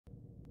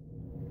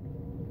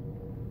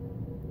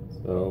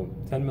So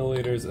 10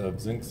 milliliters of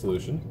zinc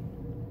solution,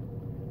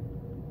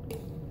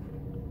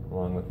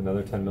 along with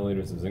another 10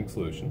 milliliters of zinc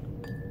solution.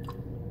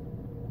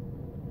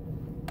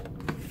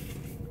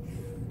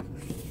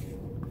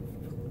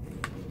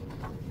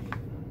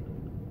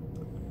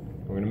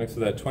 We're going to mix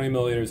with that 20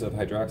 milliliters of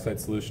hydroxide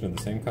solution of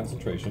the same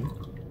concentration.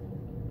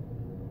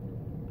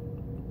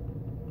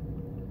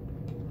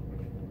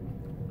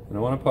 And I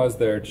want to pause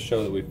there to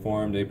show that we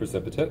formed a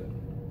precipitate.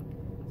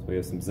 So we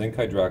have some zinc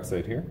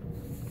hydroxide here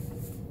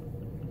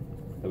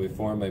that we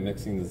formed by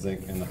mixing the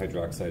zinc and the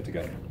hydroxide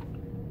together.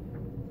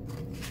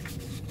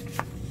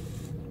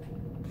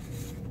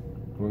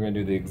 We're going to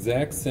do the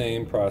exact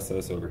same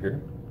process over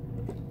here.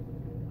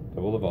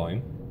 Double the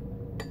volume.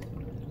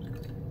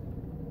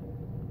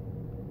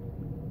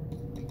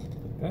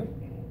 Okay.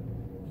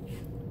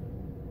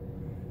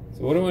 So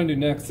what I want to do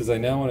next is I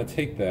now want to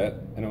take that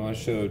and I want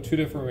to show two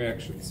different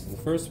reactions. The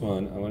first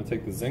one, I want to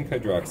take the zinc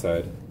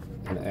hydroxide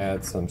and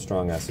add some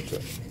strong acid to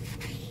it.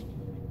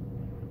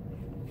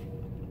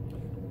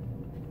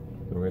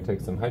 So we're going to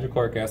take some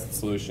hydrochloric acid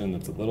solution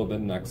that's a little bit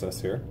in excess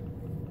here.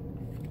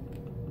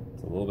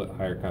 It's a little bit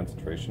higher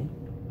concentration.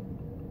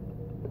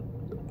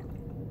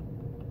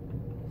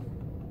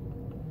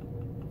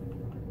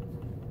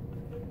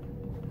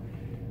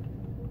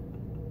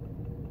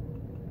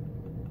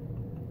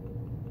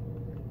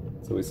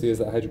 So we see as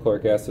that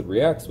hydrochloric acid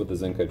reacts with the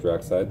zinc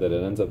hydroxide that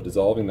it ends up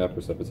dissolving that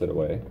precipitate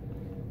away,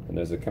 and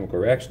there's a chemical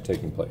reaction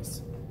taking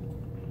place.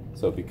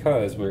 So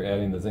because we're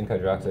adding the zinc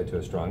hydroxide to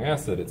a strong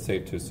acid, it's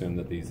safe to assume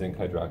that the zinc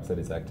hydroxide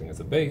is acting as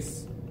a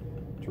base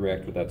to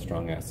react with that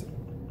strong acid.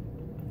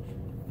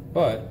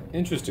 But,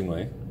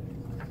 interestingly,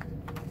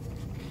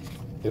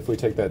 if we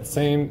take that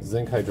same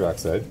zinc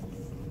hydroxide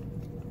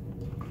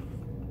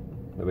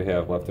that we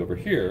have left over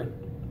here,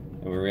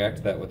 and we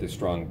react that with a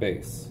strong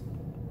base.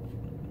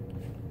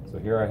 So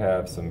here I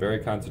have some very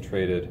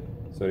concentrated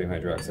sodium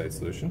hydroxide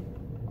solution.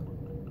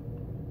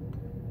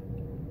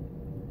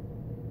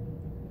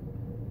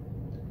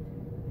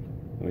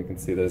 And we can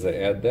see that as I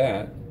add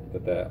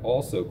that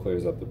also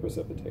clears up the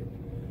precipitate.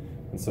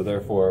 And so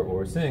therefore what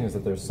we're seeing is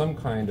that there's some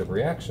kind of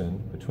reaction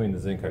between the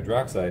zinc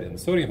hydroxide and the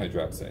sodium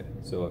hydroxide.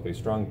 So if a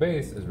strong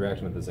base is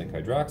reacting with the zinc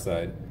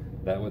hydroxide,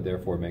 that would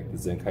therefore make the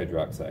zinc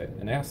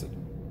hydroxide an acid.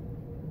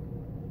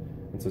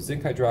 And so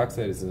zinc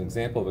hydroxide is an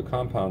example of a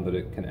compound that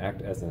it can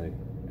act as an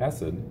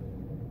acid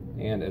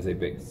and as a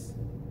base,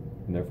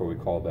 and therefore we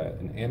call that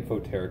an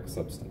amphoteric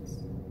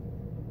substance.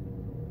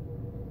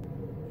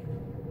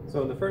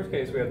 So in the first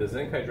case we have the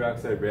zinc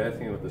hydroxide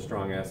reacting with the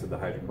strong acid, the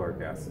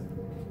hydrochloric acid.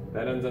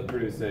 That ends up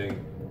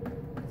producing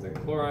zinc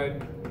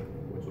chloride,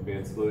 which will be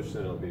in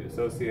solution, it'll be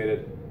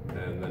dissociated,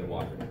 and then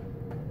water.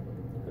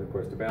 And of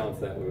course to balance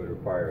that we would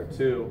require a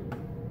 2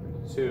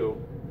 and a 2,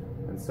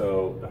 and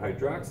so the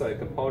hydroxide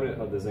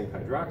component of the zinc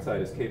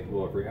hydroxide is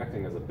capable of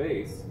reacting as a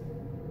base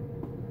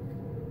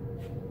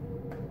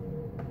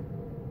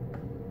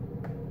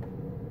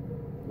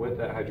with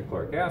that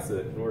hydrochloric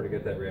acid in order to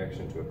get that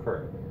reaction to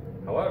occur.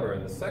 However,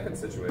 in the second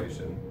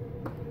situation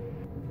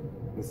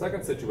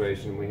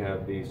we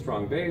have the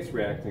strong base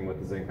reacting with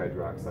the zinc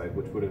hydroxide,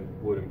 which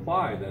would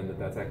imply then that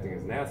that's acting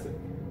as an acid.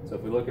 So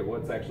if we look at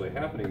what's actually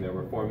happening there,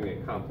 we're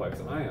forming a complex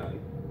ion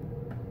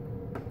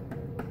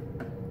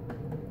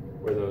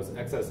where those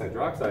excess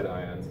hydroxide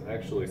ions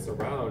actually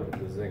surround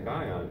the zinc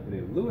ion in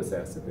a Lewis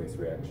acid-base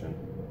reaction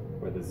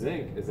where the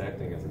zinc is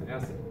acting as an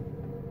acid.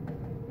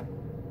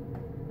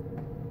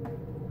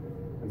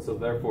 So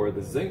therefore,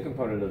 the zinc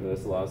component of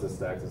this allows us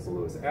to act as a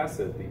Lewis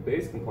acid. The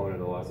base component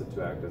allows it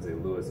to act as a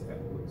Lewis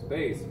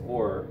base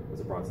or as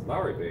a Bronsted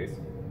Lowry base,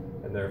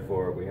 and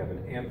therefore we have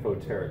an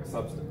amphoteric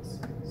substance,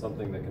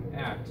 something that can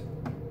act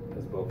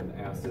as both an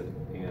acid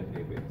and a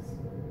base.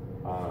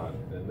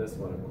 And this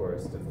one, of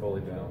course, to fully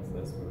balance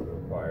this, we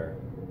would require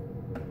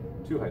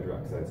 2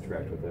 hydroxides to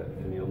react with it.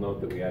 And you'll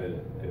note that we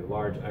added a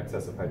large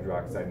excess of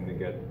hydroxide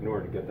in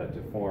order to get that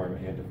to form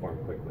and to form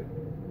quickly.